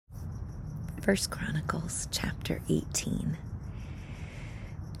First Chronicles chapter 18.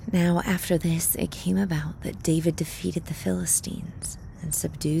 Now after this it came about that David defeated the Philistines and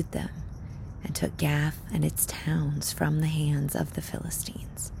subdued them, and took Gath and its towns from the hands of the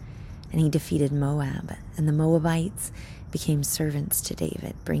Philistines. And he defeated Moab, and the Moabites became servants to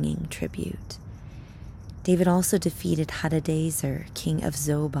David, bringing tribute. David also defeated Hadadezer, king of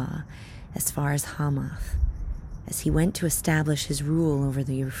Zobah, as far as Hamath, as he went to establish his rule over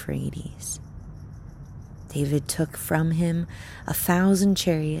the Euphrates. David took from him 1,000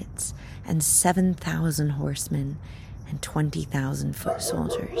 chariots and 7,000 horsemen and 20,000 foot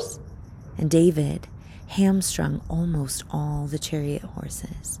soldiers. And David hamstrung almost all the chariot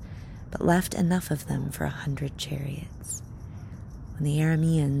horses, but left enough of them for 100 chariots. When the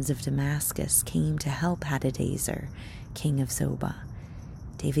Arameans of Damascus came to help Hadadezer, king of Zobah,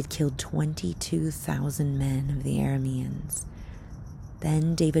 David killed 22,000 men of the Arameans.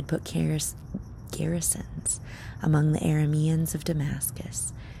 Then David put garrisons among the Arameans of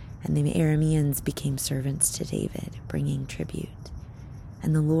Damascus, and the Arameans became servants to David, bringing tribute.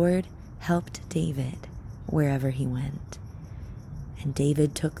 And the Lord helped David wherever he went. And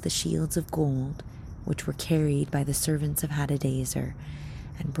David took the shields of gold, which were carried by the servants of Hadadezer,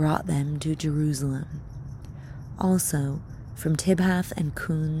 and brought them to Jerusalem. Also, from Tibhath and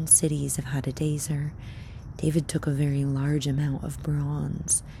Kun, cities of Hadadezer, David took a very large amount of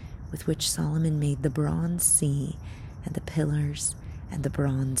bronze, with which Solomon made the bronze sea and the pillars and the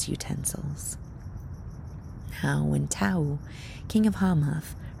bronze utensils. Now when Tou, king of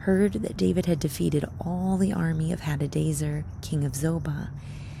Hamath, heard that David had defeated all the army of Hadadezer, king of Zobah,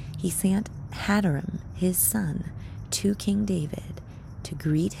 he sent Hadaram, his son, to King David to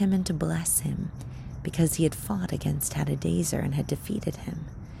greet him and to bless him, because he had fought against Hadadezer and had defeated him.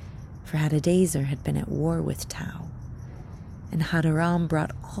 For Hadadezer had been at war with Tou. And Hadaram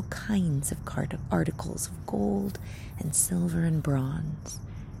brought all kinds of articles of gold and silver and bronze.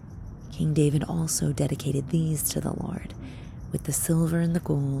 King David also dedicated these to the Lord, with the silver and the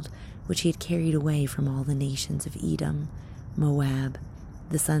gold which he had carried away from all the nations of Edom, Moab,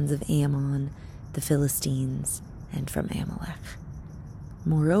 the sons of Ammon, the Philistines, and from Amalek.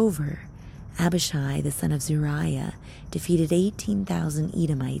 Moreover, Abishai, the son of Zeruiah, defeated 18,000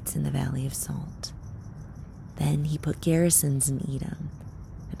 Edomites in the Valley of Salt. Then he put garrisons in Edom,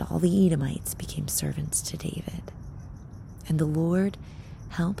 and all the Edomites became servants to David. And the Lord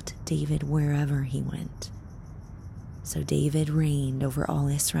helped David wherever he went. So David reigned over all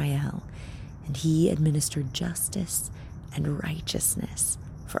Israel, and he administered justice and righteousness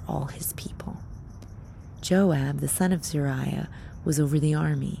for all his people. Joab, the son of Zeruiah, was over the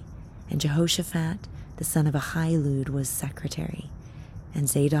army, and Jehoshaphat, the son of Ahilud, was secretary, and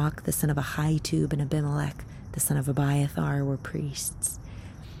Zadok, the son of Ahitub, and Abimelech, the son of Abiathar, were priests.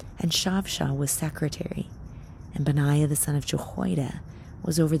 And Shavsha was secretary, and Benaiah, the son of Jehoiada,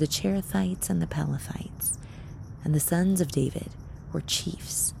 was over the Cherethites and the Pelethites, and the sons of David were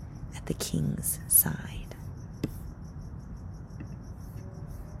chiefs at the king's side.